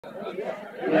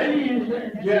Ladies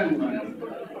and gentlemen,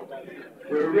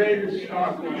 we're ready to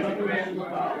start the Young Men's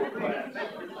Bible Class.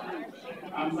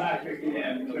 I'm back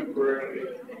again temporarily.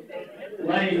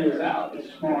 Lane is out this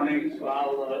morning, so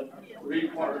I'll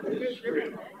read part of his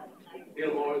script.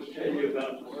 He'll always tell you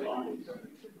about the songs.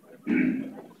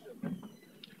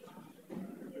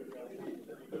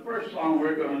 The first song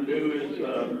we're going to do is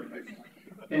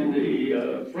in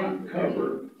the front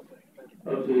cover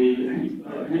of the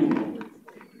hymnal,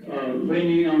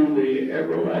 Leaning on the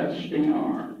Everlasting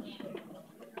Arms.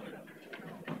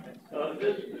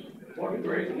 What a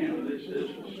great hymn this is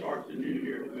to start the new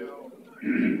year with.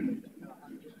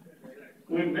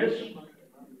 We missed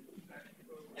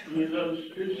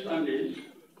those 2 Sundays.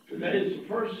 Today is the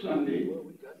first Sunday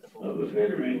of the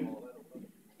Epiphany.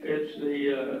 It's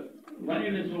the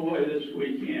Lane is away this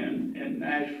weekend in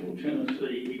Nashville,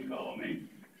 Tennessee, he called me.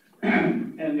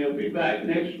 And he'll be back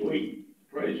next week.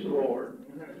 Praise the Lord.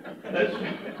 That's,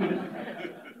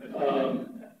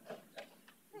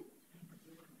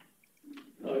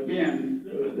 again,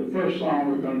 the first song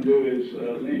we're going to do is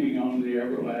Leaning on the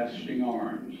Everlasting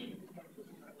Arms.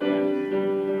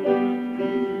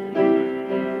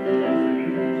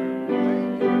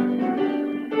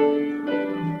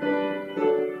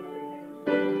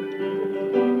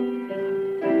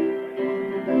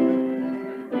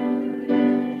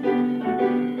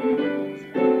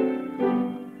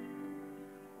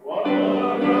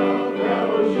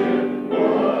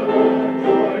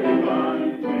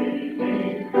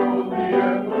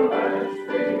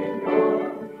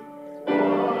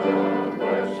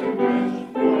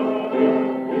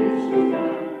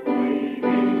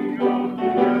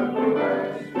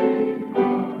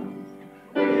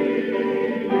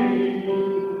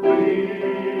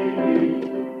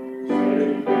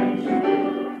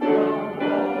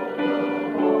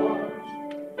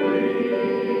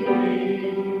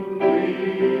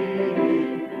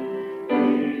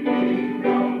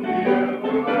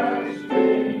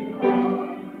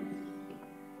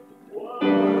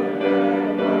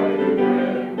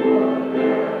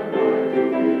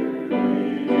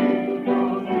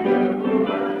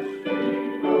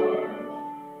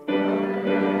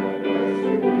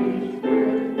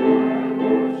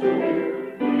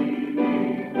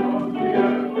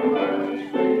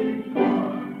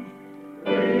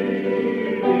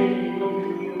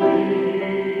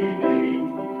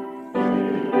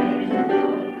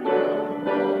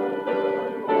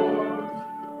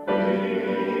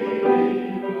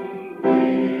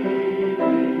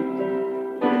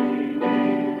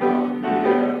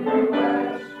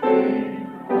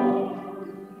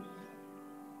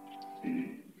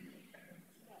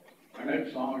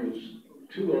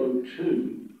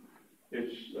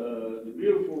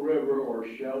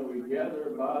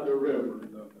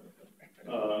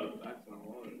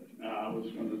 I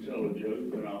was going to tell a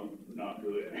joke, but I'll not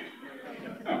do it.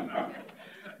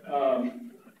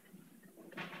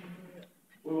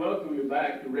 We welcome you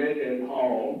back to Redhead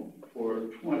Hall for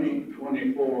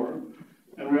 2024,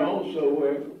 and we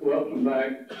also welcome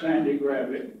back Sandie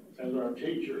Gravett as our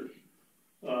teacher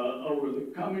over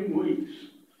the coming weeks.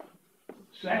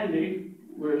 Sandy,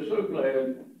 we're so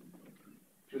glad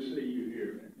to see you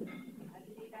here.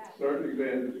 Certainly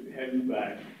glad to have you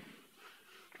back.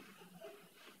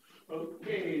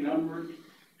 Okay, number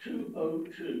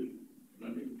 202.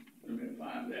 Let me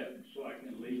find that so I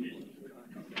can lead it.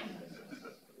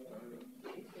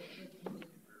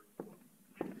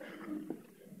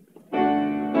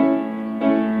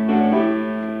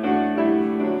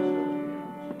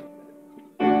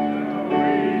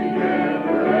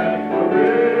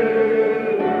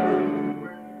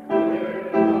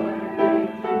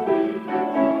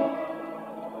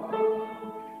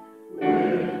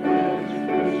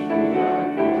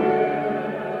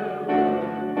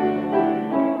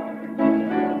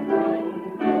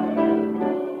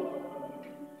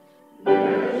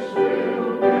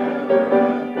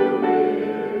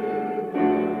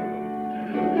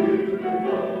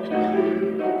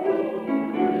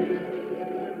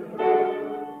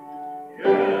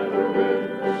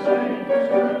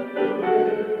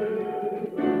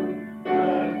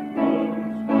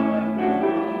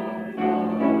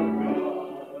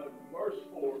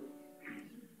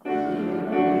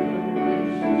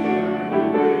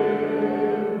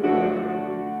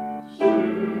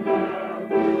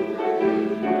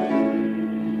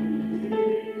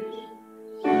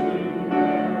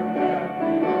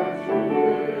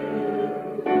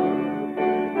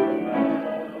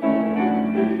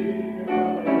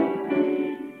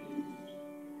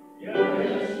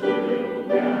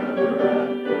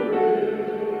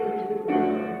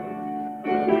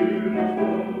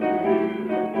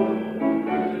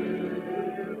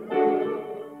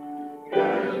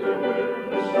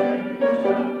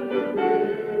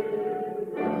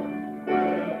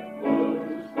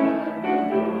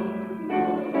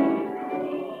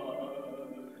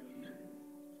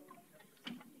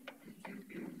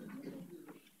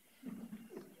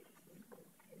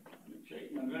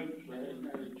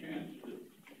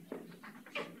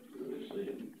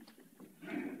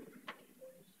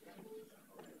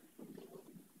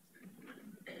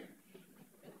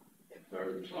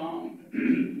 third song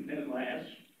and last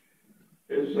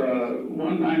is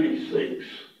 196,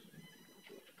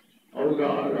 O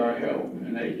God, our help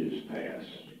in ages past.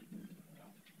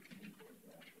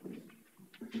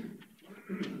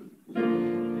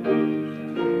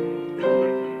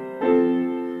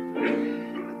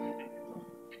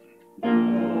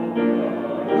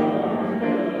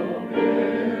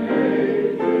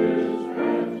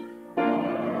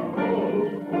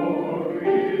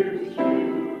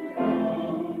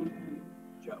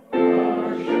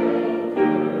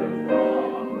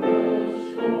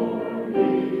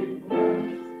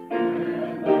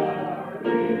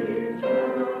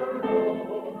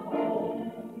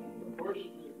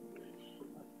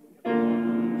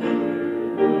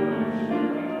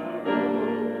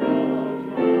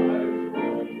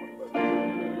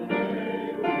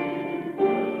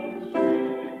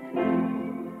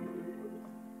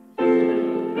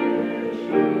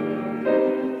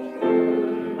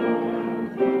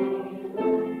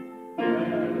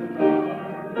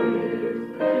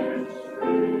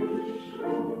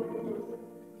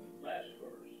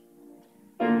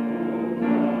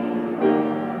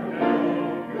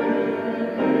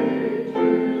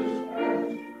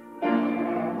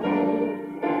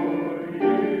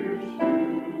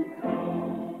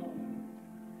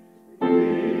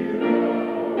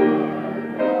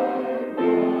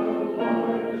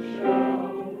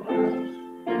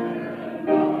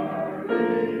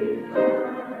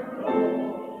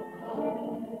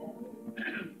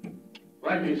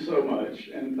 Thank you so much,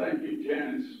 and thank you,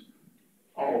 Janice,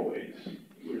 always.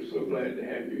 We're so glad to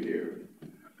have you here.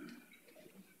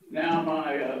 Now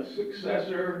my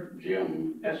successor,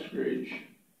 Jim Eskridge,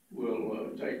 will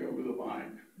take over the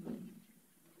mic.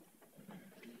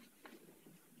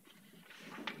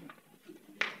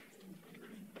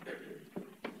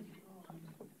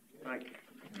 Thank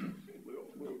you.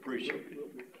 We'll appreciate it.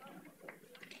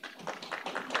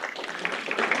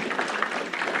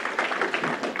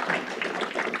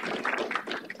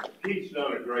 He's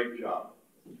done a great job.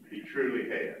 He truly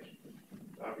has.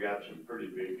 I've got some pretty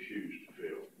big shoes to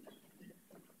fill.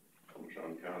 Which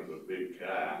I'm kind of a big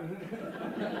guy.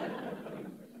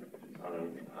 I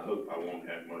hope I won't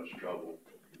have much trouble.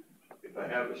 If I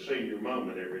have a senior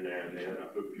moment every now and then, I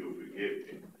hope you'll forgive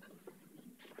me.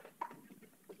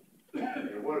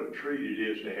 And what a treat it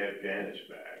is to have Janice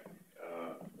back.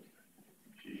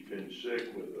 She's been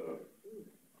sick with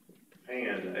a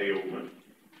hand ailment,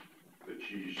 but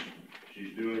she's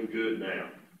doing good now.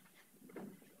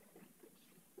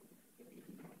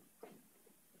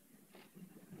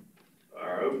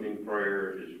 Our opening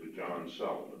prayer is with John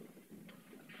Sullivan.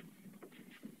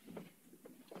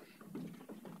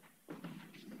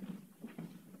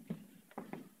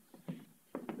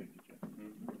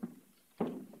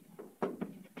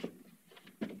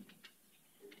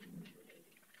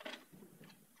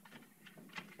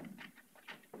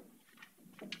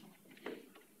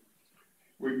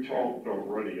 We've talked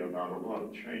already about a lot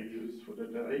of changes for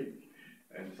today,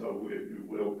 and so if you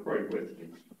will, pray with me.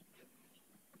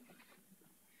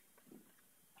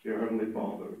 Dear Heavenly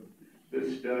Father,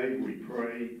 this day we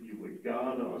pray you would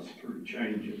guide us through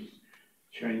changes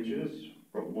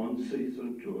from one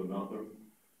season to another,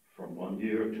 from one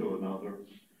year to another,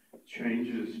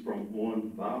 changes from one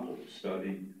Bible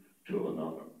study to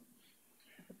another.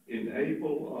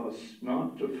 Enable us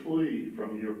not to flee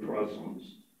from your presence,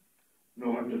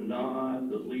 nor deny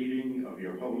the leading of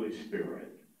your Holy Spirit.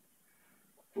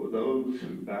 For those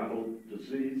who battle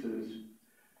diseases,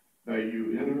 may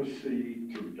you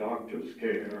intercede through doctor's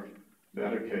care,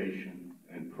 medication,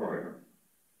 and prayer.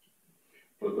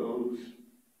 For those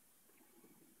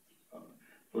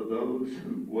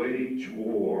who wage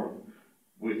war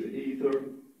with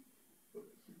either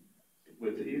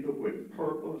with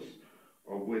purpose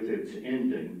or with its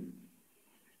ending,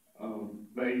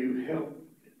 may you help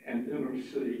and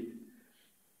intercede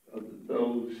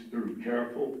those through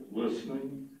careful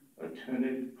listening,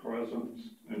 attentive presence,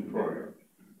 and prayer.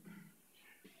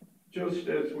 Just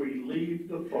as we leave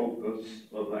the focus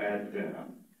of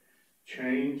Advent,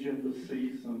 change in the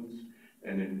seasons,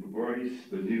 and embrace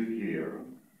the new year,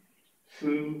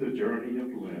 soon the journey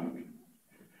of Lent,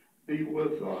 be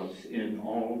with us in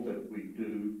all that we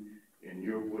do in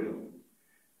your will.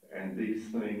 And these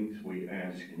things we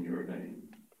ask in your name.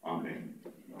 Amen.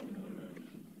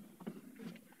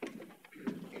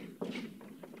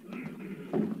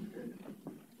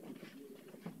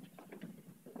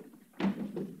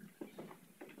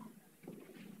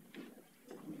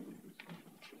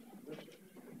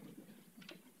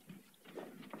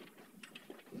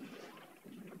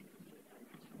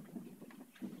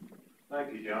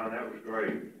 Thank you, John. That was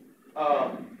great.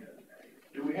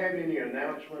 Do we have any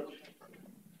announcements?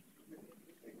 I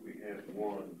think we have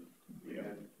one.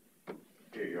 Yeah.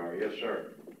 Here you are. Yes,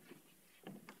 sir.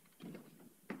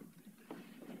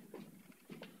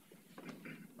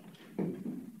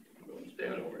 I'll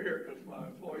stand over here because my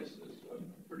voice is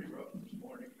pretty rough this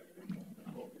morning.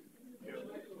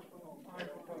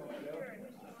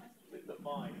 With the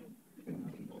mic.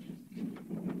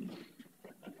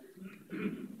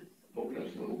 Hope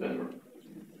that's a little better.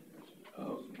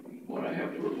 What I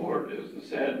have to report is the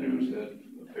sad news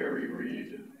that Barry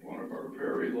Reed, one of our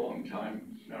very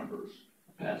long-time members,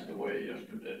 passed away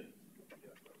yesterday.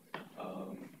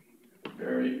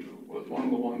 Barry was one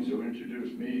of the ones who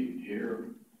introduced me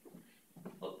here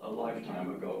a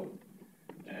lifetime ago,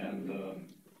 and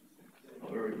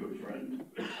a very good friend.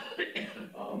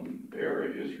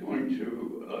 Barry is going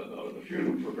to, the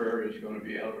funeral for Barry is going to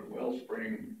be out at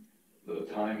Wellspring. The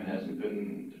time hasn't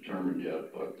been determined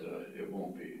yet, but it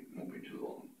won't be too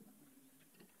long.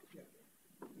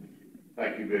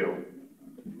 Thank you, Bill.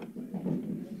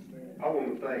 I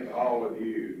want to thank all of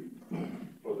you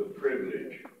for the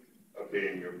privilege of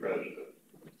being your president.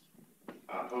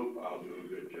 I hope I'll do a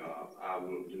good job. I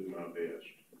will do my best.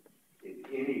 If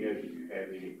any of you have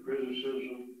any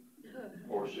criticism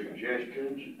or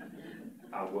suggestions,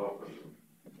 I welcome them.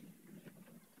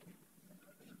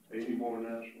 Any more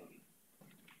announcements?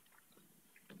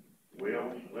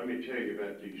 Well, let me tell you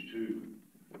about these two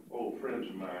old friends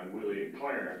of mine, Willie and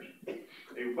Clarence.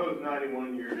 They were both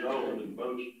 91 years old and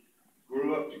both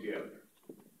grew up together.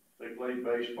 They played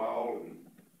baseball and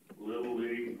Little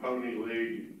League and Pony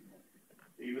League,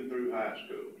 even through high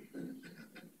school.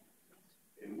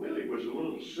 And Willie was a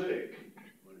little sick,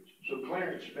 so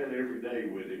Clarence spent every day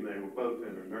with him. They were both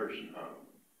in a nursing home.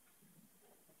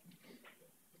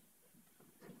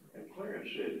 And Clarence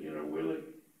said, you know, Willie,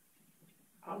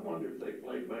 I wonder if they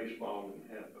play baseball in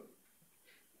heaven.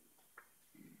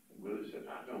 And Willie said,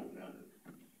 I don't know.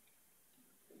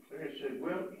 And Clarence said,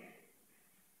 well,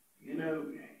 you know,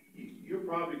 you're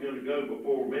probably going to go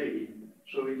before me,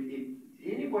 so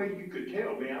any way you could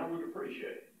tell me, I would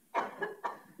appreciate it.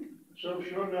 So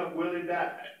sure enough, Willie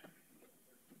died.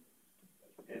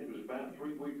 And it was about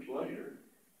 3 weeks later,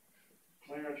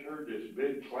 Clarence heard this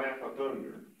big clap of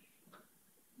thunder.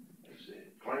 He said,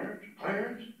 Clarence,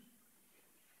 Clarence?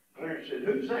 Clarence said,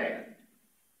 who's that?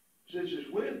 He says, it's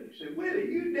Willie. He said,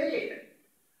 Willie, you dead.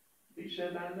 He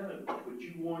said, I know, but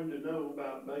you wanted to know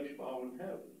about baseball in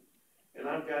heaven. And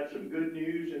I've got some good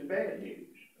news and bad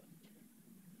news.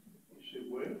 He said,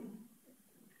 well,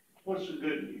 what's the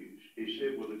good news? He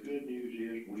said, well, the good news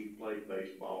is we play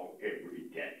baseball every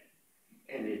day.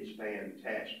 And it's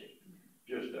fantastic.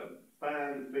 Just a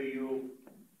fine field,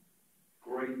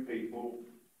 great people,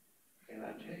 and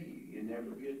I tell you, you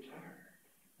never get tired.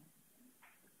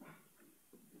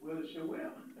 Willie said,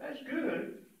 well, that's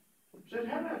good. I said,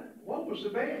 how about, what was the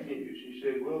bad news? He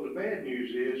said, well, the bad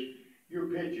news is you're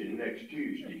pitching next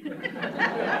Tuesday.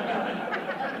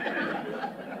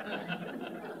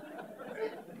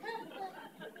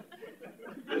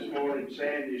 This morning,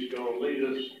 Sandie's going to lead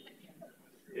us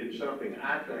in something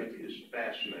I think is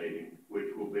fascinating,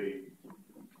 which will be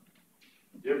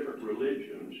different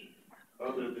religions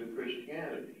other than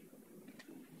Christianity.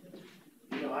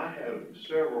 You know, I have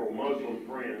several Muslim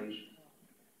friends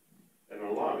and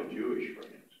a lot of Jewish friends.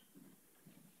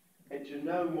 And to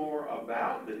know more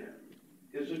about them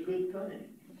is a good thing,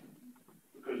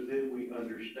 because then we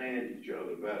understand each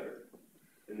other better,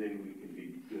 and then we can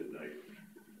be good neighbors.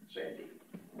 Sandie.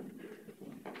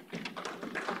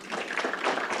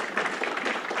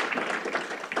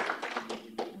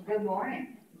 Good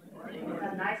morning.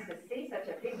 It's nice to see such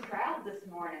a big crowd this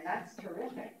morning. That's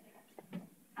terrific.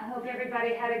 I hope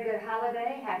everybody had a good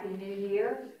holiday. Happy New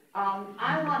Year.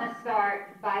 I want to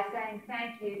start by saying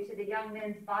thank you to the Young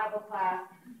Men's Bible Class,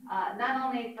 not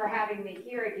only for having me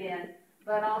here again,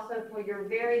 but also for your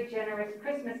very generous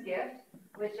Christmas gift,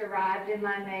 which arrived in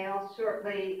my mail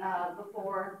shortly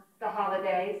before the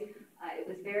holidays. It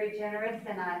was very generous,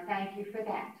 and I thank you for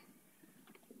that.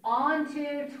 On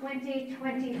to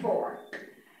 2024.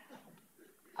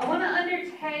 I want to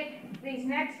undertake these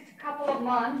next couple of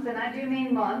months, and I do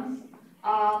mean months,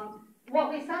 what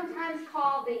we sometimes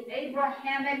call the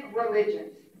Abrahamic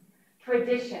religions,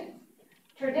 traditions.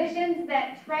 Traditions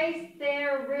that trace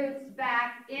their roots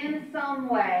back in some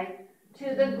way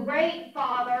to the great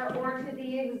Father or to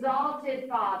the exalted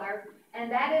Father, and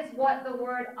that is what the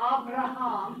word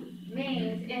Abraham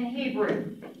means in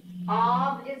Hebrew.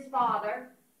 Av is Father,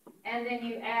 and then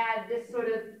you add this sort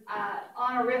of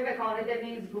honorific on it that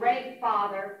means great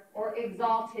Father or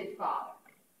exalted Father.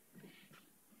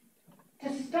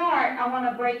 To start, I want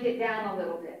to break it down a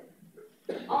little bit.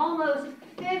 almost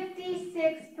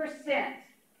 56%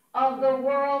 of the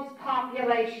world's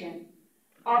population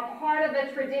are part of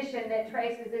a tradition that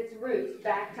traces its roots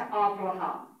back to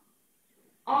Abraham.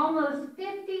 Almost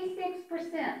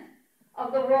 56%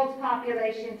 of the world's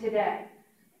population today.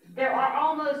 There are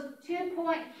almost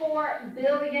 2.4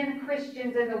 billion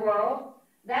Christians in the world.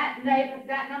 That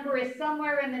number is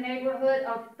somewhere in the neighborhood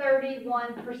of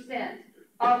 31%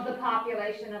 of the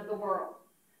population of the world.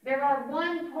 There are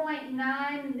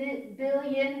 1.9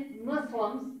 billion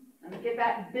Muslims. Let me get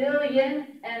that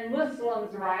billion and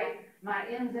Muslims right. My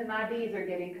M's and my B's are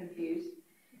getting confused.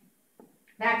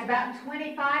 That's about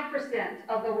 25%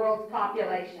 of the world's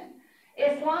population.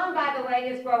 Islam, by the way,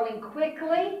 is growing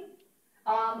quickly,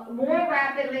 more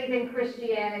rapidly than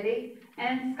Christianity,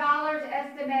 and scholars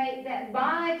estimate that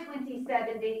by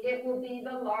 2070 it will be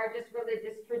the largest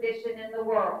religious tradition in the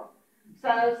world.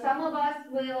 So some of us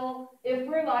will, if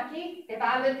we're lucky, if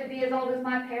I live to be as old as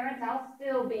my parents, I'll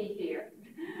still be here.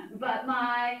 But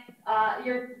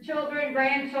your children,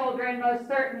 grandchildren, most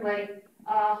certainly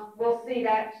will see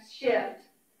that shift.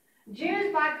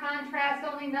 Jews, by contrast,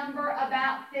 only number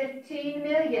about 15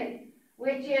 million,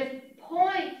 which is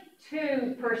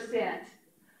 0.2%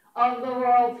 of the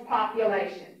world's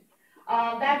population.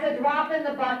 That's a drop in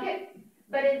the bucket,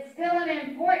 but it's still an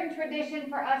important tradition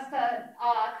for us to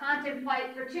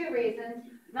contemplate for two reasons.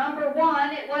 Number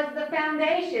one, it was the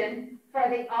foundation for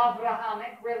the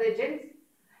Abrahamic religions.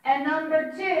 And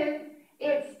number two,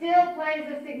 it still plays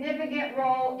a significant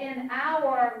role in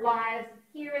our lives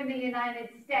here in the United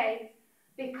States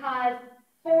because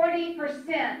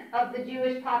 40% of the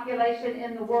Jewish population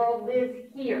in the world lives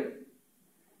here.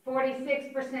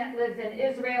 46% lives in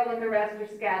Israel, and the rest are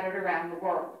scattered around the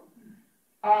world.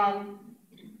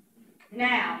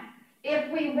 Now,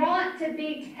 if we want to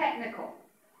be technical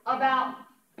about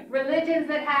religions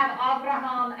that have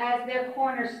Abraham as their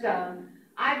cornerstone,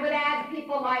 I would add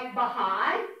people like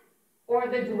Baha'i, or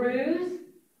the Druze,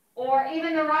 or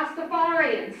even the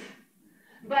Rastafarians.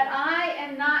 But I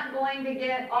am not going to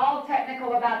get all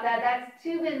technical about that. That's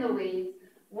too in the weeds.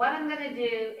 What I'm going to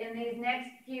do in these next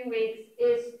few weeks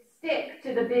is stick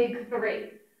to the big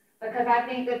three, because I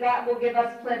think that that will give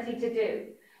us plenty to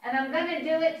do. And I'm going to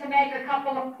do it to make a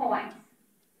couple of points.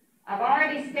 I've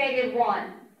already stated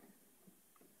one.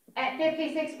 At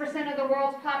 56% of the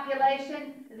world's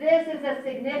population, this is a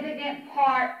significant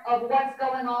part of what's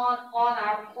going on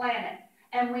our planet.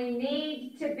 And we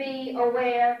need to be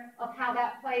aware of how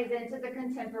that plays into the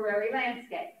contemporary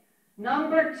landscape.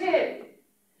 Number two,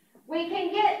 we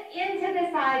can get into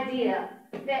this idea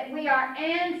that we are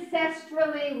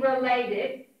ancestrally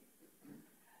related,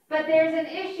 but there's an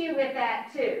issue with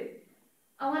that too.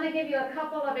 I want to give you a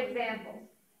couple of examples.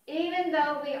 Even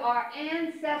though we are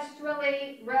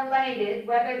ancestrally related,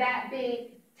 whether that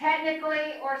be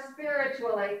technically or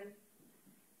spiritually,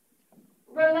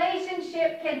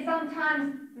 relationship can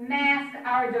sometimes mask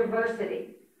our diversity.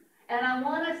 And I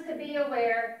want us to be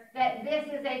aware that this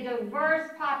is a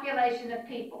diverse population of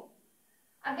people.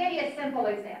 I'll give you a simple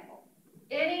example.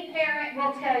 Any parent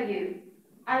will tell you,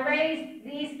 I raised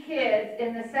these kids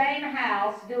in the same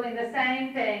house doing the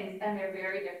same things, and they're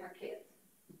very different kids.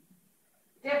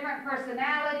 Different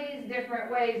personalities,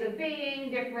 different ways of being,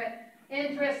 different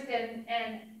interests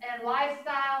and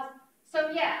lifestyles. So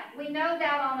yeah, we know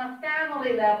that on a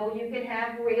family level you can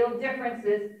have real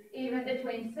differences even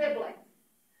between siblings.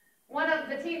 One of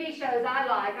the TV shows I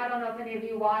like, I don't know if any of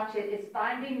you watch it, is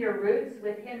Finding Your Roots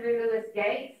with Henry Louis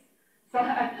Gates. So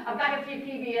I've got a few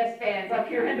PBS fans up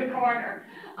here in the corner.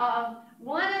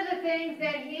 One of the things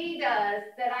that he does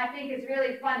that I think is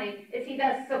really funny is he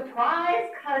does surprise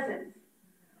cousins.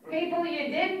 People you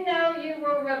didn't know you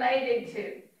were related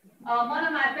to. One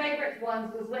of my favorite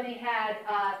ones was when he had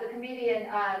the comedian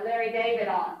Larry David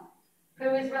on,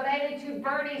 who is related to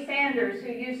Bernie Sanders,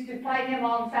 who used to play him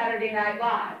on Saturday Night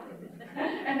Live.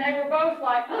 And they were both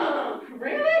like, oh,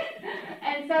 really?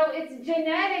 And so it's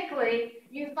genetically,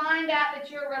 you find out that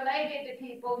you're related to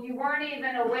people you weren't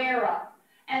even aware of.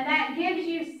 And that gives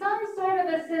you some sort of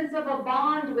a sense of a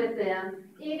bond with them,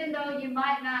 even though you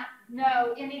might not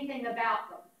know anything about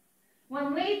them.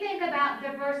 When we think about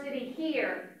diversity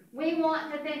here, we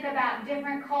want to think about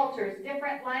different cultures,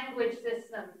 different language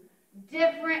systems,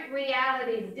 different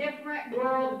realities, different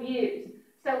worldviews.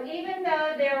 So even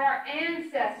though there are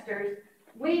ancestors,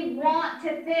 we want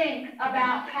to think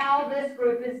about how this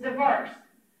group is diverse.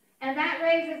 And that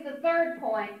raises the third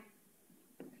point.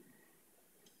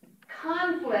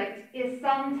 Conflict is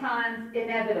sometimes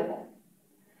inevitable.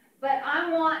 But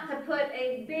I want to put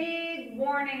a big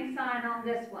warning sign on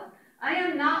this one. I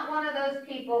am not one of those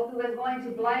people who is going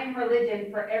to blame religion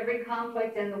for every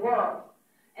conflict in the world.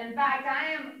 In fact,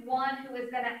 I am one who is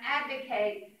going to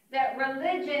advocate that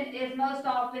religion is most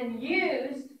often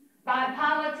used by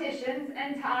politicians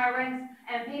and tyrants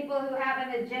and people who have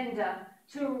an agenda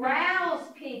to rouse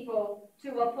people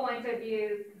to a point of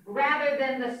view rather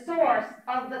than the source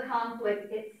of the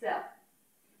conflict itself.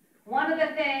 One of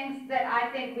the things that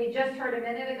I think we just heard a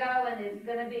minute ago and is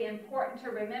going to be important to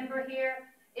remember here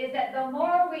is that the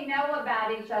more we know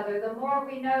about each other, the more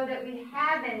we know that we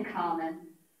have in common,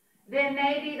 then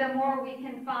maybe the more we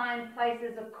can find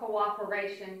places of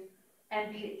cooperation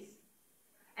and peace.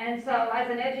 And so as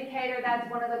an educator, that's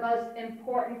one of the most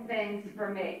important things for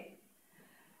me.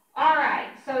 All right,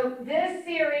 so this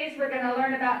series, we're going to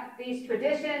learn about these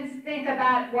traditions, think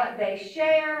about what they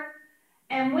share.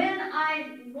 And when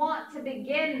I want to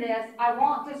begin this, I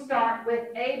want to start with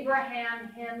Abraham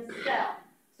himself,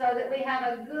 so that we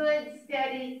have a good,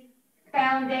 steady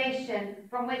foundation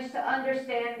from which to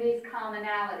understand these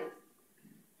commonalities.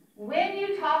 When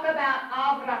you talk about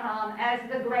Abraham as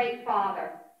the great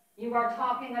father, you are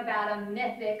talking about a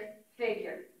mythic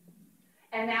figure.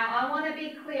 And now I want to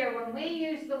be clear, when we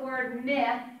use the word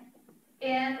myth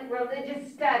in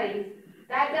religious studies,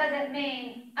 that doesn't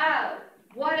mean, oh,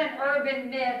 what an urban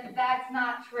myth, that's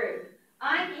not true.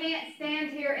 I can't stand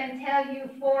here and tell you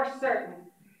for certain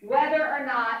whether or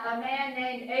not a man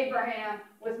named Abraham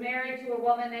was married to a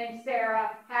woman named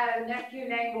Sarah, had a nephew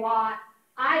named Lot.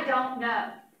 I don't know.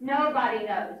 Nobody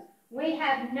knows. We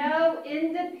have no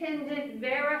independent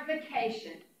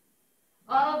verification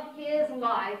of his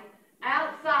life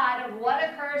outside of what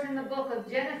occurs in the book of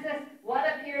Genesis, what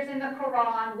appears in the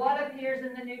Quran, what appears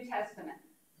in the New Testament.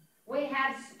 We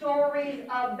have stories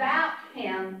about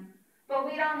him, but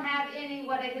we don't have any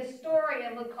what a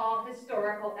historian would call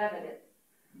historical evidence.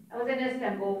 I was in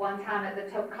Istanbul one time at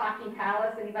the Topkapi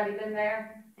Palace. Anybody been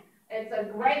there? It's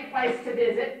a great place to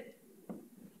visit.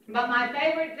 But my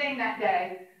favorite thing that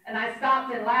day, and I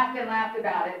stopped and laughed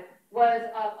about it, was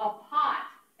a pot,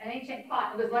 an ancient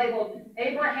pot. It was labeled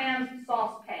Abraham's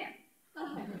saucepan.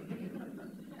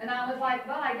 And I was like,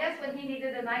 well, I guess when he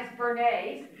needed a nice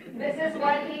béarnaise, this is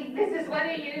what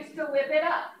he used to whip it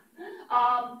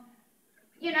up.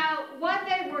 You know, what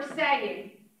they were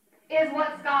saying is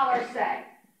what scholars say.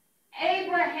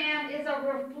 Abraham is a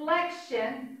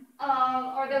reflection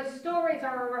of, or those stories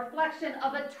are a reflection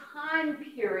of a time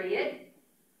period,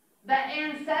 the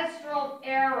ancestral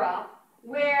era,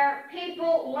 where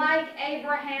people like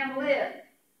Abraham lived.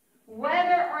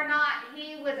 Whether or not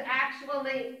he was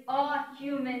actually a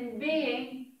human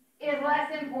being is less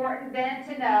important than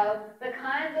to know the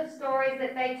kinds of stories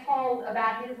that they told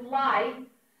about his life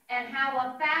and how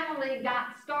a family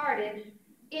got started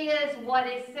is what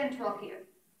is central here.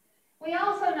 We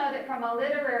also know that from a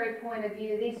literary point of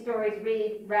view, these stories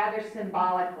read rather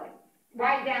symbolically,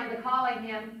 right down to calling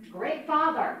him Great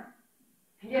Father.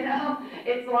 You know,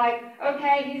 it's like,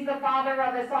 okay, he's the father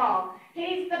of us all.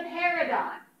 He's the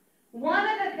paradigm. One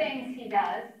of the things he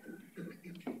does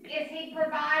is he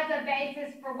provides a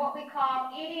basis for what we call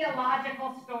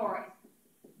ideological stories.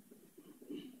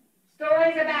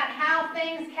 Stories about how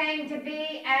things came to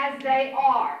be as they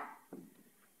are.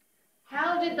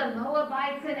 How did the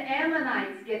Moabites and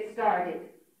Ammonites get started?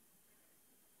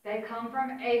 They come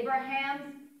from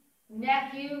Abraham's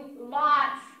nephew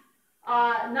Lot's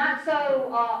not so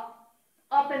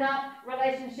up and up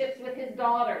relationships with his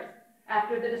daughters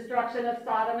after the destruction of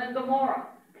Sodom and Gomorrah.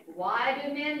 Why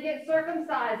do men get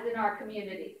circumcised in our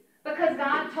communities? Because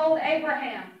God told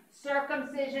Abraham,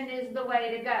 circumcision is the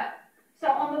way to go. So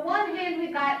on the one hand,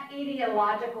 we've got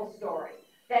ideological stories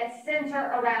that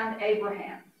center around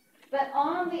Abraham. But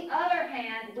on the other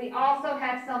hand, we also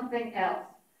have something else.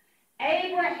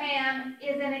 Abraham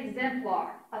is an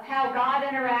exemplar of how God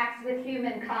interacts with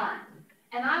humankind.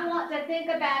 And I want to think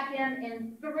about him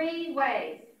in three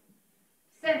ways,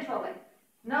 centrally.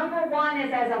 Number one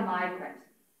is as a migrant.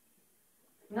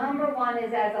 Number one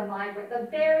is as a migrant. The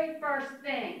very first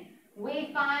thing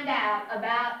we find out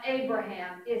about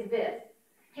Abraham is this.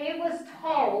 He was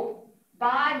told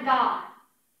by God,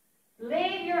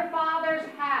 leave your father's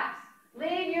house,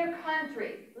 leave your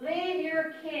country, leave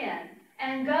your kin,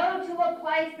 and go to a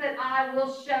place that I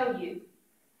will show you.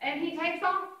 And he takes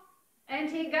off, and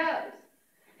he goes.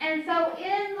 And so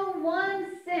in the one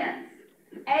sense,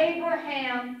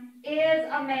 Abraham is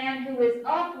a man who is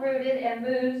uprooted and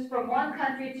moves from one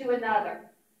country to another.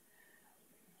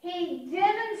 He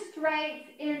demonstrates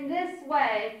in this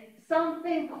way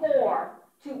something core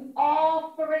to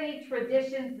all three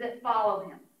traditions that follow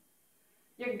him.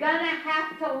 You're going to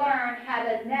have to learn how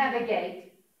to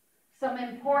navigate some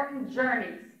important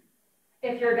journeys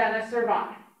if you're going to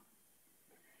survive.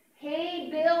 He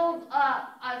builds build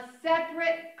a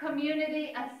separate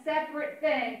community, a separate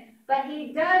thing, but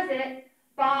he does it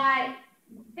by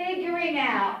figuring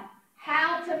out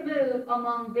how to move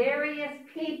among various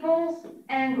peoples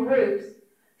and groups,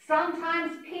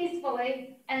 sometimes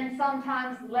peacefully and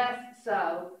sometimes less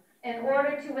so, in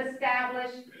order to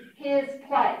establish his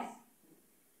place.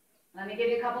 Let me give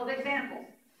you a couple of examples.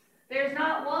 There's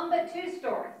not one but two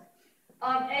stories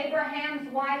of Abraham's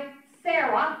wife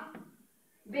Sarah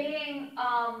being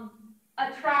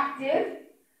attractive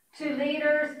to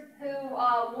leaders who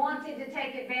wanted to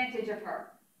take advantage of her.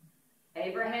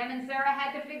 Abraham and Sarah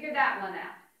had to figure that one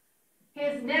out.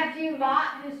 His nephew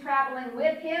Lot, who's traveling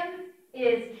with him,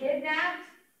 is kidnapped,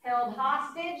 held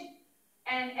hostage,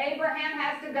 and Abraham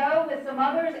has to go with some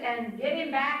others and get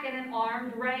him back in an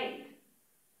armed raid.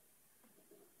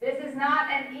 This is not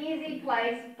an easy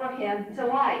place for him to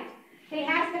light. He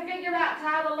has to figure out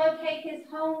how to locate his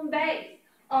home base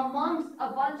amongst a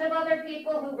bunch of other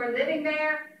people who were living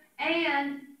there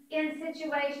and in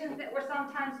situations that were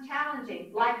sometimes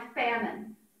challenging, like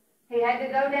famine. He had to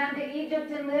go down to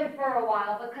Egypt and live for a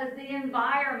while because the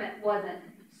environment wasn't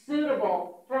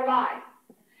suitable for life.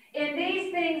 In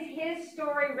these things, his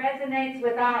story resonates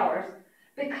with ours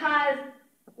because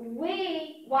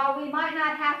we, while we might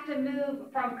not have to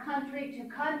move from country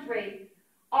to country,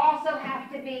 also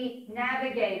have to be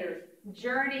navigators,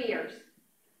 journeyers,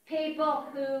 people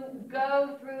who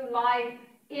go through life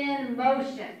in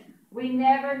motion. We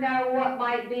never know what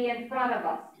might be in front of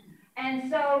us. And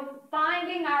so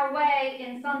finding our way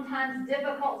in sometimes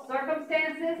difficult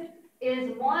circumstances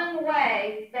is one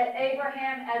way that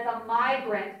Abraham, as a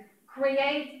migrant,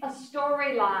 creates a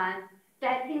storyline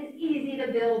that is easy to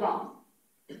build on.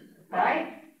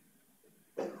 Right?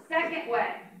 Second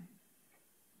way,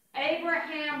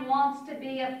 Abraham wants to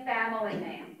be a family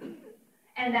man.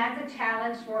 And that's a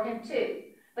challenge for him too.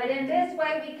 But in this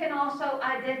way, we can also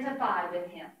identify with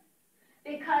him.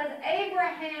 Because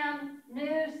Abraham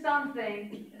knew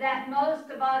something that most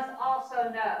of us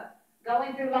also know.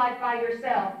 Going through life by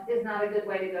yourself is not a good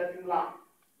way to go through life.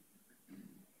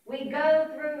 We go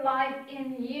through life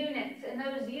in units, and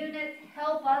those units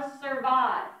help us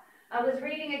survive. I was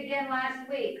reading again last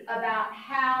week about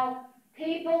how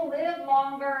people live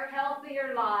longer,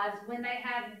 healthier lives when they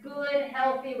have good,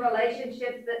 healthy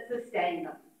relationships that sustain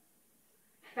them.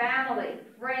 Family,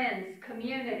 friends,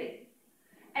 community.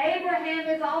 Abraham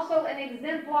is also an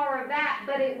exemplar of that,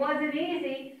 but it wasn't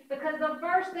easy because the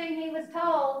first thing he was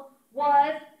told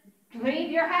was, leave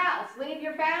your house, leave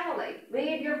your family,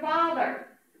 leave your father,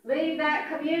 leave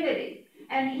that community.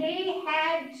 And he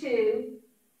had to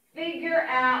figure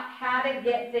out how to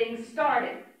get things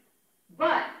started.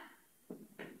 But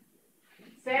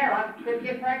Sarah could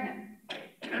get pregnant.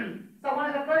 So one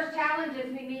of the first challenges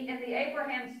we meet in the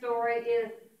Abraham story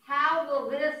is, how will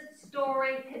this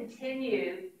story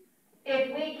continue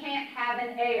if we can't have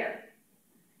an heir?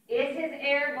 Is his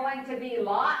heir going to be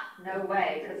Lot? No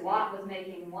way, because Lot was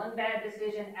making one bad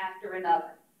decision after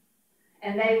another.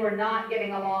 And they were not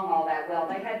getting along all that well.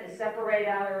 They had to separate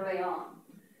out early on.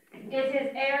 Is his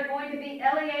heir going to be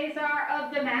Eleazar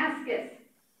of Damascus,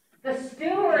 the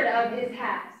steward of his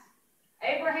house?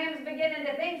 Abraham's beginning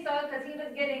to think so because he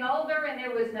was getting older and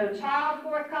there was no child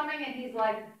forthcoming, and he's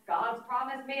like, God's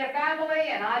promised me a family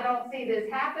and I don't see this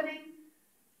happening.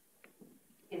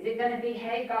 Is it going to be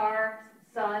Hagar's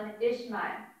son Ishmael?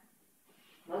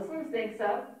 Muslims think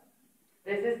so.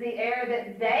 This is the heir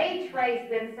that they trace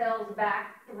themselves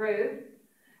back through.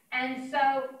 And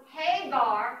so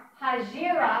Hagar,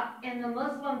 Hajira in the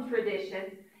Muslim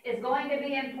tradition, is going to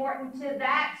be important to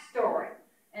that story.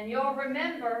 And you'll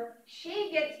remember, she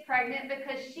gets pregnant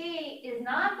because she is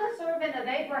not the servant of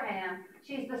Abraham.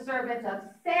 She's the servant of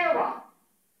Sarah,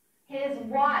 his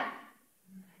wife.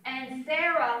 And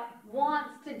Sarah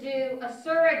wants to do a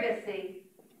surrogacy,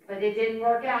 but it didn't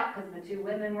work out because the two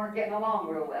women weren't getting along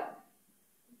real well.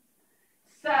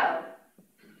 So,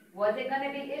 was it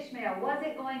going to be Ishmael? Was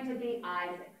it going to be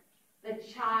Isaac, the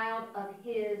child of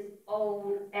his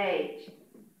old age?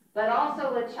 But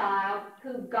also a child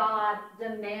who God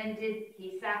demanded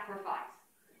he sacrifice,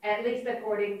 at least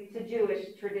according to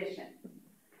Jewish tradition.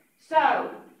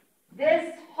 So,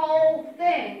 this whole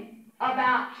thing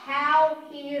about how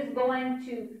he is going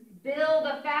to build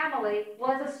a family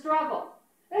was a struggle.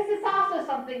 This is also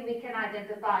something we can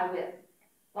identify with.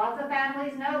 Lots of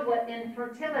families know what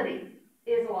infertility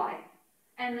is like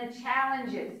and the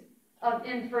challenges of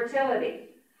infertility.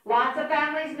 Lots of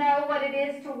families know what it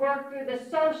is to work through the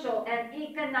social and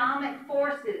economic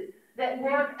forces that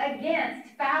work against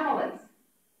families.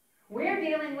 We're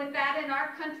dealing with that in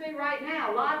our country right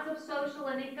now. Lots of social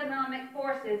and economic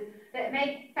forces that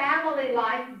make family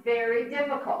life very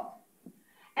difficult.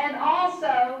 And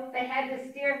also, they had to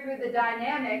steer through the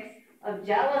dynamics of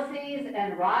jealousies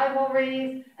and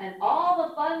rivalries and all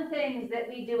the fun things that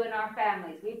we do in our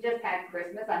families. We've just had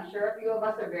Christmas. I'm sure a few of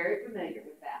us are very familiar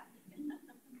with that,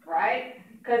 right?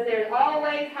 Because there's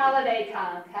always holiday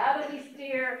times. How do we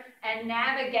steer and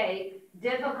navigate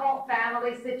difficult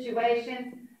family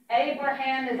situations?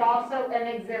 Abraham is also an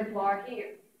exemplar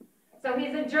here. So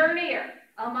he's a journeyer,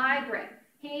 a migrant.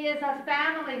 He is a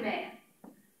family man,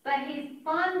 but he's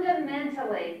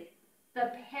fundamentally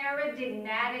the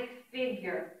paradigmatic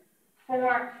figure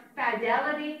for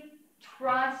fidelity,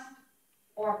 trust,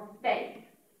 or faith.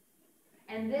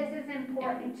 And this is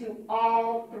important to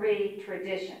all three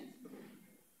traditions.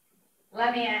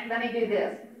 Let me do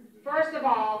this. First of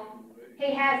all,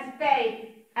 he has faith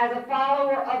as a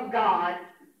follower of God,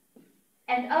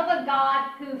 and of a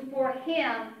God who for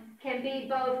him can be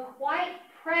both quite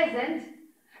present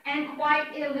and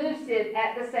quite elusive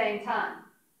at the same time.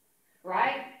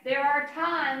 Right? There are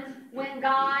times when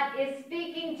God is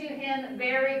speaking to him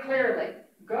very clearly.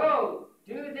 Go,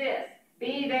 do this,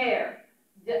 be there.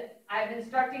 I'm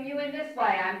instructing you in this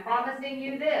way. I'm promising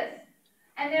you this.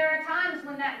 And there are times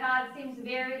when that God seems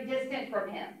very distant from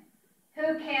him.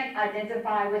 Who can't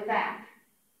identify with that?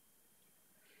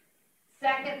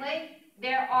 Secondly,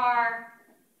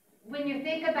 when you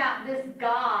think about this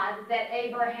God that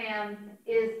Abraham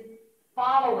is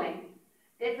following,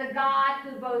 it's a God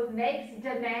who both makes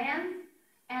demands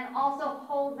and also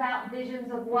holds out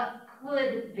visions of what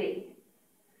could be.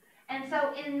 And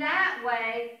so in that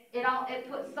way,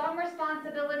 it puts some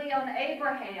responsibility on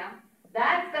Abraham.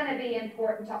 That's going to be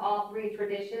important to all three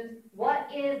traditions. What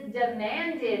is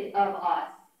demanded of us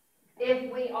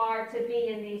if we are to be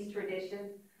in these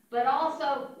traditions? But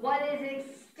also, what is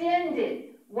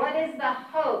extended? What is the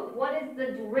hope? What is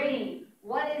the dream?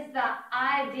 What is the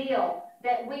ideal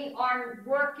that we are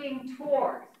working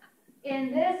towards?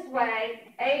 In this way,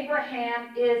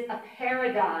 Abraham is a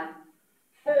paradigm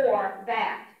for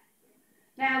that.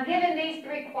 Now, given these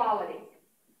three qualities,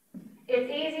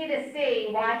 it's easy to see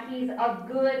why he's a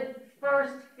good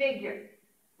first figure,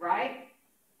 right?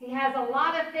 He has a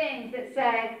lot of things that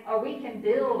say, oh, we can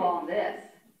build on this.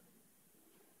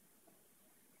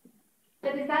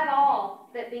 But is that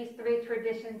all that these three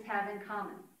traditions have in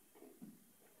common?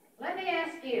 Let me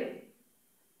ask you.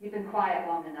 You've been quiet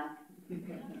long enough.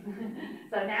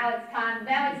 So now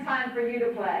it's time for you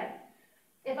to play.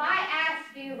 If I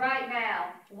ask you right now,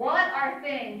 what are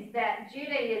things that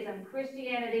Judaism,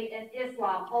 Christianity, and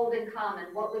Islam hold in common,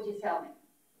 what would you tell me?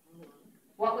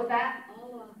 What was that?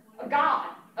 God.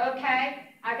 Okay.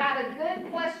 I got a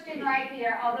good question right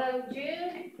here, although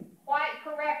June, quite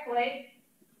correctly,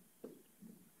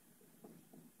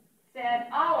 said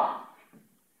Allah.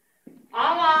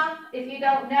 Allah, if you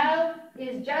don't know,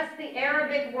 is just the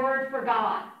Arabic word for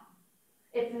God.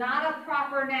 It's not a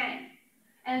proper name.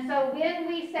 And so when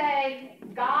we say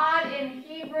God in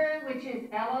Hebrew, which is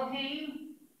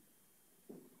Elohim,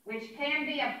 which can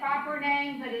be a proper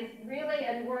name, but is really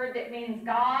a word that means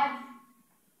God,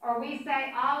 or we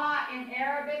say Allah in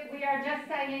Arabic, we are just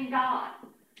saying God.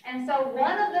 And so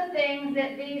one of the things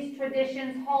that these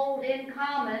traditions hold in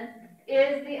common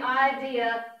is the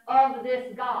idea of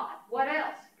this God. What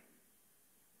else?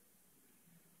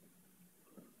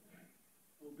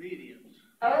 Obedience.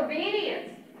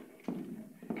 Obedience.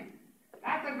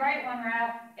 That's a great one,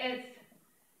 Ralph. It's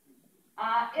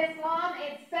Islam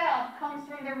itself comes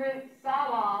from the root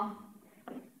salam,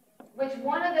 which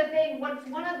one of the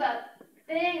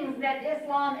things that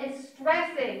Islam is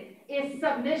stressing is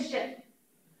submission.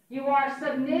 You are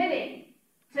submitting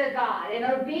to God in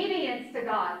obedience to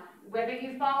God. Whether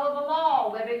you follow the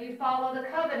law, whether you follow the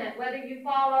covenant, whether you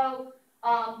follow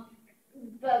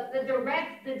the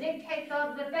dictates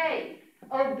of the faith.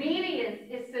 Obedience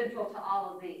is central to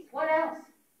all of these. What else?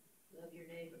 Love your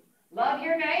neighbor. Love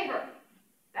your neighbor.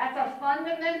 That's a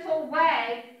fundamental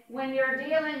way when you're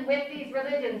dealing with these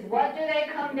religions. What do they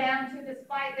come down to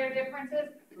despite their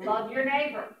differences? Love your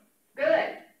neighbor.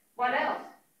 Good. What else?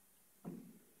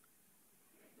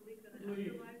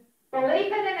 Belief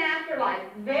in an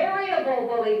afterlife,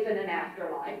 variable belief in an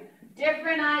afterlife,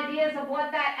 different ideas of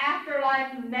what that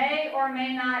afterlife may or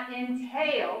may not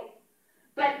entail.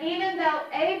 But even though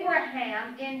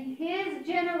Abraham in his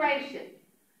generation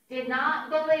did not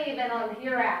believe in a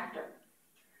hereafter,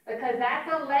 because that's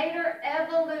a later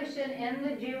evolution in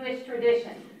the Jewish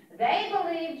tradition. They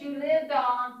believed you lived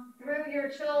on through your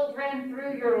children,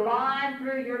 through your line,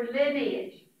 through your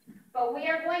lineage. But we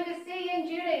are going to see in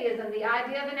Judaism the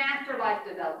idea of an afterlife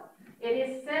develop. It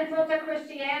is central to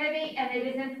Christianity, and it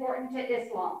is important to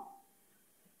Islam.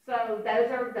 So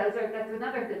that's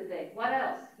another good thing. What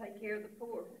else? Take care of the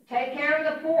poor. Take care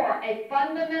of the poor, a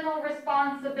fundamental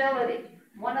responsibility,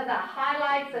 one of the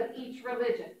highlights of each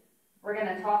religion. We're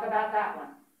going to talk about that one.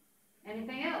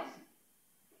 Anything else?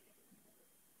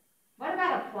 What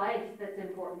about a place that's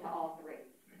important to all three?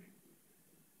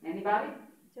 Anybody?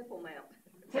 Temple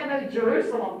Mount.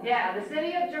 Jerusalem, yeah, the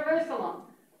city of Jerusalem.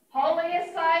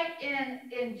 Holiest site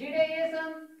in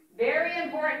Judaism, very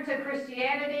important to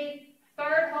Christianity,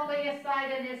 third holiest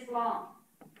site in Islam.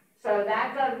 So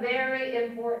that's a very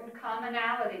important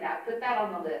commonality now. Put that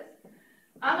on the list.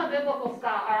 I'm a biblical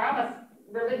scholar, or I'm a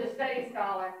religious studies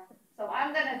scholar, so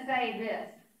I'm going to say this.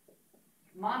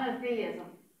 Monotheism.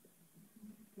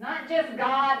 Not just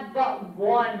God, but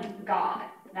one God.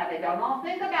 Now, they don't all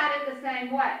think about it the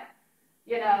same way.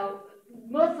 You know,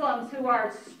 Muslims who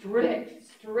are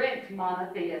strict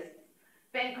monotheists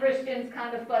think Christians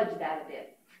kind of fudge that a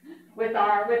bit with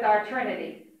our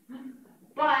Trinity.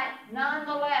 But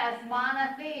nonetheless,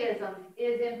 monotheism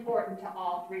is important to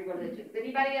all three religions.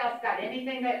 Anybody else got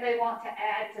anything that they want to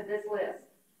add to this list?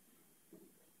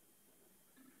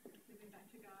 Giving back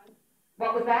to God.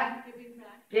 What was that? Giving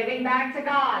back. Giving back to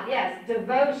God, yes.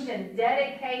 Devotion,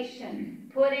 dedication,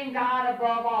 putting God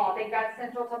above all. I think that's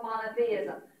central to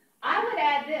monotheism. I would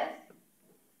add this.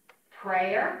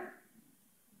 Prayer,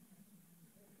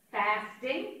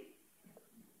 fasting,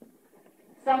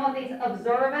 some of these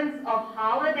observance of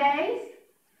holidays,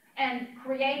 and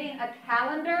creating a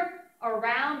calendar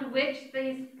around which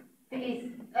these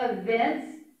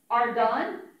events are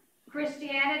done.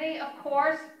 Christianity, of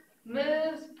course,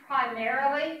 moves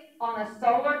primarily on a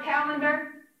solar calendar.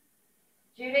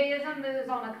 Judaism moves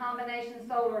on a combination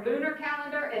solar-lunar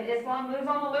calendar, and Islam moves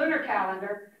on a lunar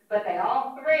calendar, but they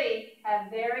all three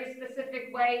have very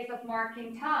specific ways of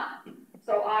marking time.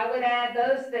 So I would add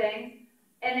those things.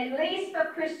 And at least for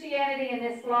Christianity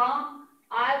and Islam,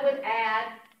 I would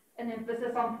add an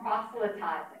emphasis on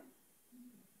proselytizing.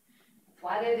 That's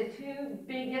why they're the two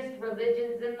biggest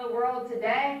religions in the world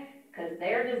today, because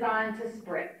they're designed to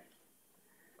spread.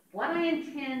 What I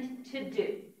intend to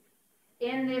do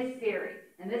in this series,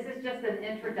 and this is just an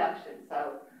introduction,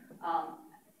 so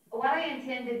what I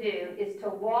intend to do is to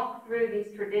walk through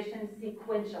these traditions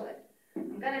sequentially.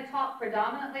 I'm going to talk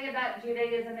predominantly about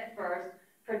Judaism at first,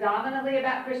 predominantly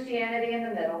about Christianity in the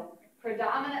middle,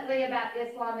 predominantly about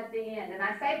Islam at the end. And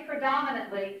I say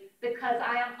predominantly because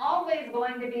I am always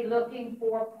going to be looking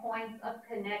for points of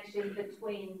connection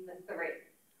between the three,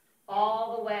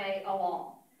 all the way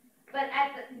along. But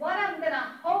what I'm going to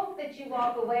hope that you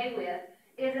walk away with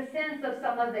is a sense of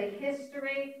some of the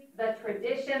history, the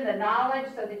tradition, the knowledge,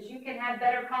 so that you can have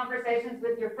better conversations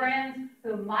with your friends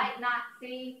who might not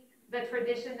see the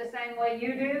tradition the same way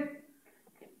you do.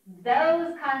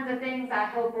 Those kinds of things, I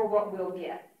hope, are what we'll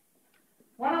get.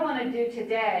 What I want to do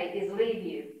today is leave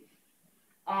you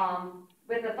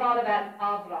with a thought about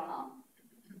Abraham.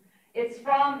 It's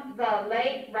from the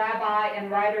late rabbi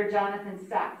and writer Jonathan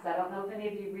Sacks. I don't know if any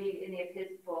of you read any of his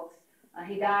books.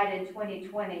 He died in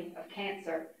 2020 of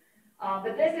cancer.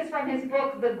 But this is from his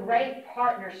book, The Great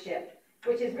Partnership,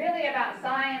 which is really about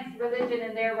science, religion,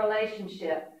 and their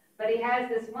relationship. But he has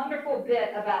this wonderful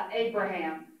bit about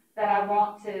Abraham that I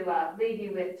want to leave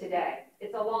you with today.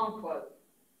 It's a long quote.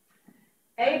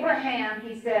 Abraham,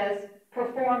 he says,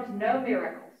 performed no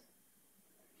miracles,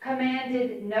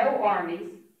 commanded no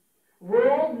armies,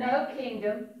 ruled no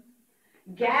kingdom,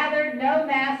 gathered no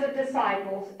mass of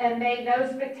disciples, and made no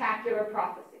spectacular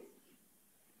prophecies.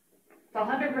 It's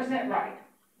 100% right.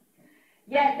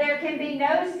 Yet there can be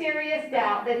no serious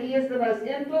doubt that he is the most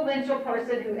influential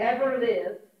person who ever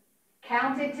lived,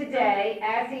 counted today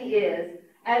as he is,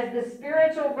 as the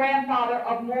spiritual grandfather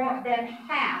of more than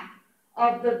half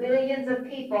of the billions of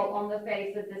people on the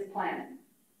face of this planet.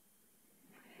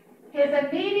 His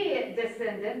immediate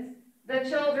descendants, the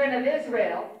children of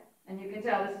Israel, and you can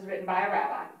tell this is written by a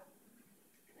rabbi,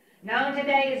 known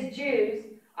today as Jews,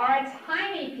 are a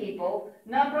tiny people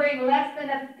numbering less than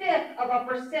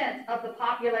 0.5% of the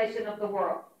population of the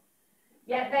world.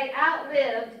 Yet they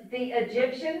outlived the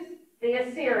Egyptians, the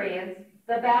Assyrians,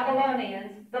 the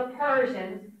Babylonians, the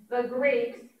Persians, the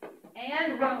Greeks,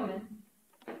 and Romans.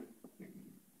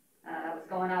 That was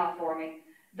going off for me.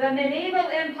 The medieval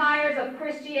empires of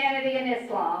Christianity and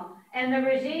Islam, and the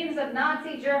regimes of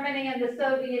Nazi Germany and the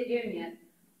Soviet Union,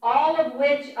 all of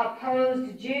which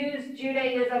opposed Jews,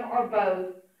 Judaism, or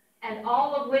both, and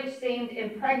all of which seemed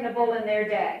impregnable in their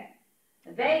day.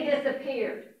 They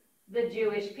disappeared. The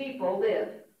Jewish people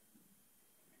lived.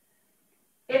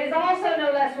 It is also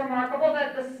no less remarkable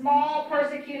that the small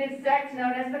persecuted sect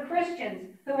known as the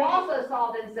Christians, who also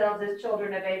saw themselves as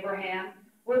children of Abraham,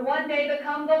 would one day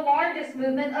become the largest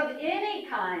movement of any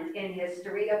kind in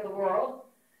history of the world,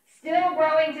 still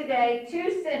growing today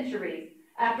 2 centuries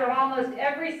after almost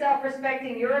every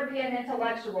self-respecting European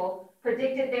intellectual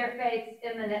predicted their faith's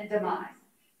imminent demise.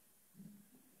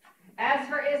 As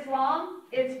for Islam,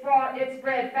 it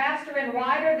spread faster and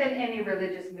wider than any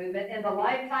religious movement in the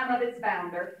lifetime of its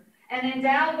founder, and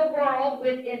endowed the world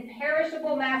with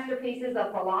imperishable masterpieces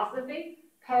of philosophy,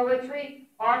 poetry,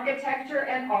 architecture,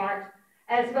 and art,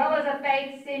 as well as a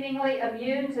faith seemingly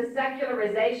immune to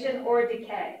secularization or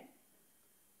decay.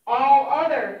 All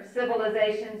other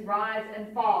civilizations rise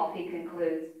and fall, he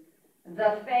concludes.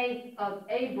 The faith of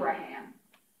Abraham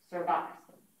survives.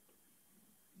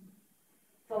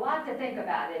 It's a lot to think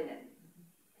about, isn't it?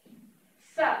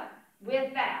 So,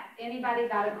 with that, anybody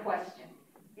got a question?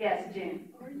 Yes, June.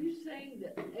 Are you saying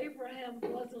that Abraham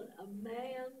wasn't a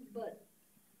man, but...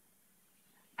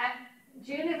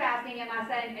 June is asking, am I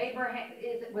saying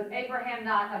was Abraham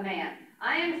not a man?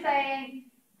 I am saying,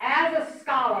 as a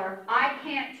scholar, I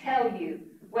can't tell you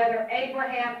whether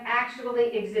Abraham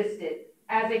actually existed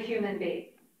as a human being.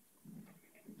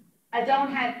 I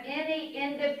don't have any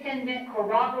independent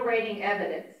corroborating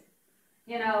evidence,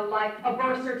 like a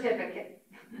birth certificate,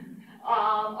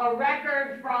 a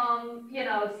record from,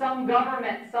 some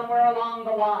government somewhere along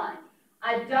the line.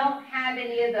 I don't have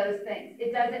any of those things.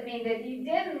 It doesn't mean that he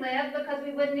didn't live, because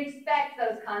we wouldn't expect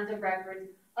those kinds of records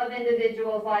of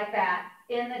individuals like that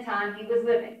in the time he was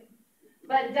living.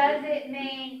 But does it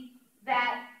mean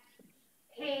that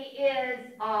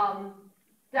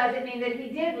does it mean that he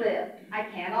did live? I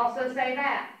can't also say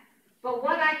that. But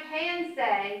what I can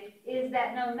say is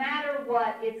that no matter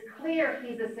what, it's clear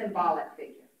he's a symbolic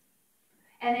figure.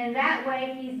 And in that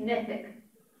way, he's mythic.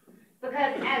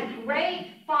 Because as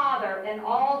great father, and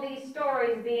all these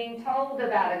stories being told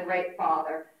about a great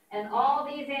father, and all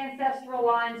these ancestral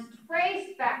lines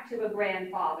traced back to a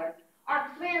grandfather,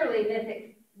 are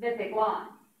clearly mythic lines.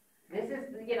 This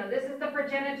is the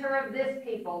progenitor of this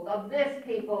people, of this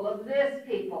people, of this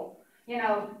people.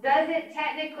 Does it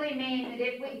technically mean that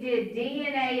if we did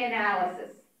DNA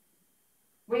analysis,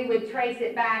 we would trace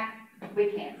it back?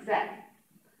 We can't say.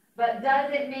 But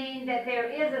does it mean that there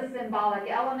is a symbolic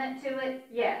element to it?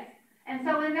 Yes. And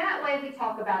so in that way, we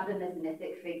talk about them as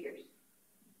mythic figures.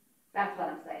 That's what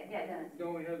I'm saying. Yeah, Dennis?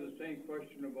 Don't we have the same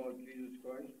question about Jesus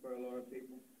Christ by a lot of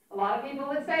people? A lot of people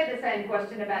would say the same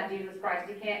question about Jesus Christ.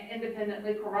 You can't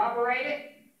independently corroborate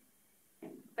it.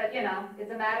 But,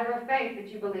 it's a matter of faith that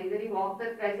you believe that he walked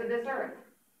the face of this earth.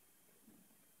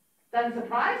 Doesn't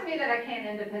surprise me that I can't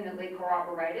independently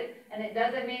corroborate it, and it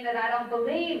doesn't mean that I don't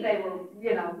believe they were,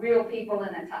 real people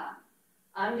in a time.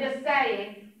 I'm just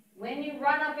saying, when you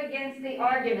run up against the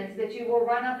arguments that you will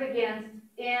run up against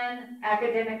in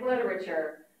academic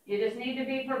literature, you just need to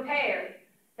be prepared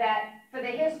that for the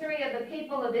history of the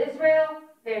people of Israel,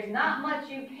 there's not much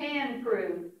you can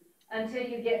prove until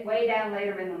you get way down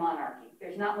later in the monarchy.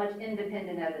 There's not much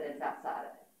independent evidence outside of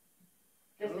it.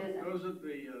 Just isn't. Doesn't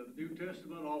the New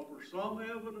Testament offer some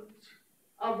evidence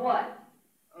Of what?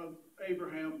 of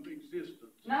Abraham's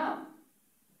existence? No.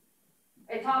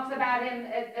 It talks about him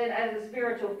as a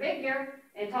spiritual figure.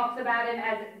 It talks about him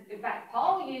as, in fact,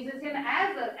 Paul uses him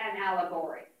as an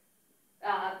allegory.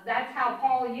 That's how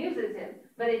Paul uses him.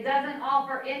 But it doesn't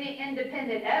offer any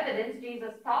independent evidence.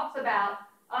 Jesus talks about,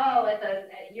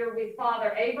 you're with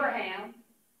Father Abraham,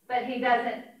 but he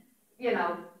doesn't,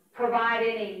 provide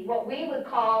any, what we would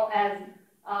call as,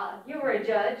 you were a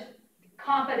judge,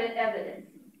 competent evidence,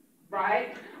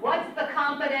 right? What's the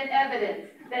competent evidence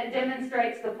that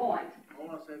demonstrates the point? All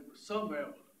I said was some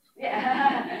evidence.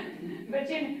 Yeah, but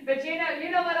you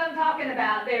know what I'm talking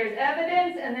about. There's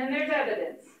evidence, and then there's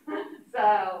evidence.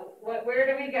 So where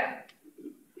do we go?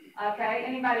 Okay,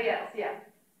 anybody else? Yeah.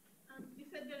 You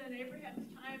said that in Abraham's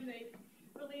time they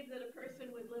believed that a person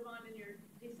would live on in your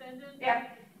descendants. Yeah.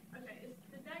 Okay,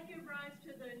 did that give rise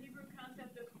to the Hebrew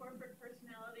concept of corporate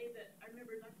personality that I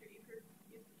remember Dr. Eckert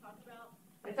used to talk about?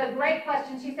 It's a great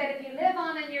question. She said, if you live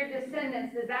on in your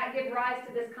descendants, does that give rise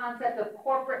to this concept of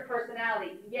corporate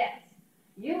personality? Yes.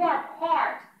 You are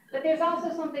part, but there's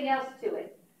also something else to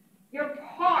it. You're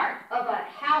part of a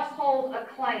household, a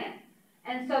clan.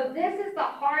 And so this is the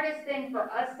hardest thing for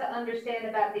us to understand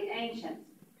about the ancients,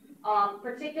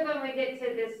 particularly when we get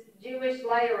to this Jewish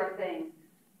layer of things.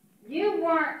 You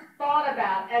weren't thought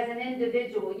about as an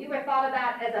individual. You were thought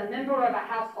about as a member of a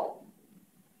household.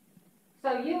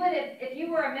 So you would, if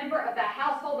you were a member of the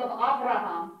household of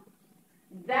Abraham,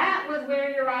 that was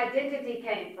where your identity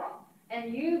came from.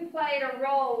 and you played a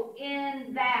role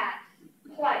in that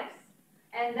place.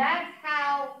 And that's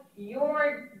how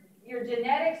your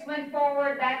genetics went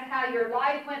forward, that's how your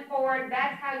life went forward,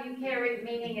 that's how you carried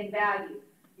meaning and value.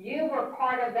 You were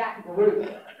part of that group,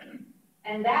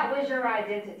 and that was your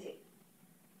identity.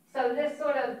 So this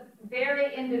sort of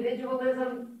very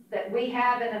individualism that we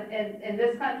have in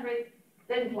this country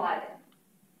didn't fly then.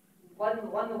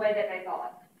 Wasn't the way that they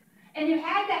thought. And you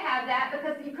had to have that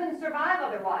because you couldn't survive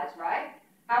otherwise, right?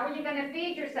 How were you going to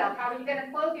feed yourself? How were you going to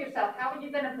clothe yourself? How were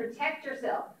you going to protect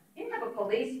yourself? You didn't have a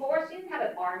police force. You didn't have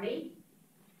an army.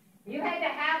 You had to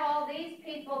have all these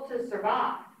people to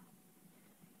survive.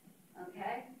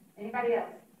 Okay? Anybody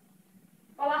else?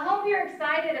 Well, I hope you're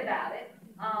excited about it.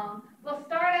 We'll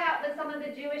start out with some of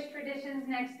the Jewish traditions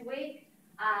next week.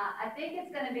 I think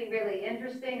it's going to be really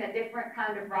interesting, a different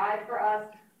kind of ride for us.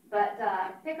 But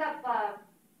pick up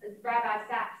Rabbi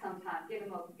Sachs sometime. Give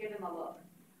him a look.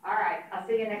 All right. I'll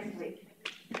see you next week.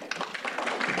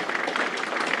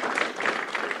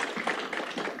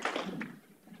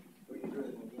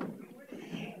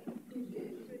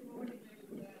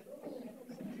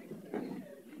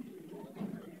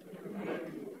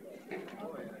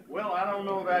 Well, I don't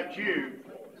know about you,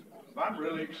 but I'm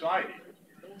really excited.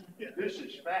 This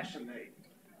is fascinating.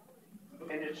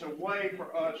 And it's a way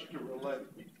for us to relate,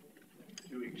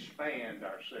 to expand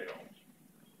ourselves,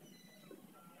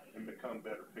 and become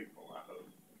better people, I hope.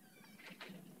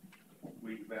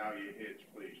 We bow your heads,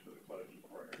 please, for the closing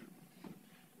prayer.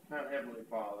 Now, Heavenly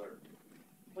Father,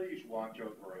 please watch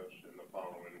over us in the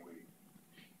following week.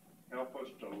 Help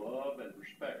us to love and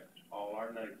respect all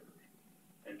our neighbors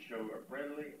and show a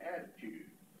friendly attitude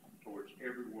towards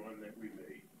everyone that we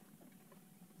meet.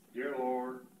 Dear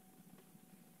Lord,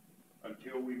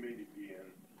 until we meet again,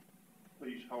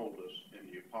 please hold us in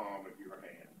the palm of your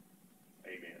hand.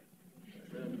 Amen.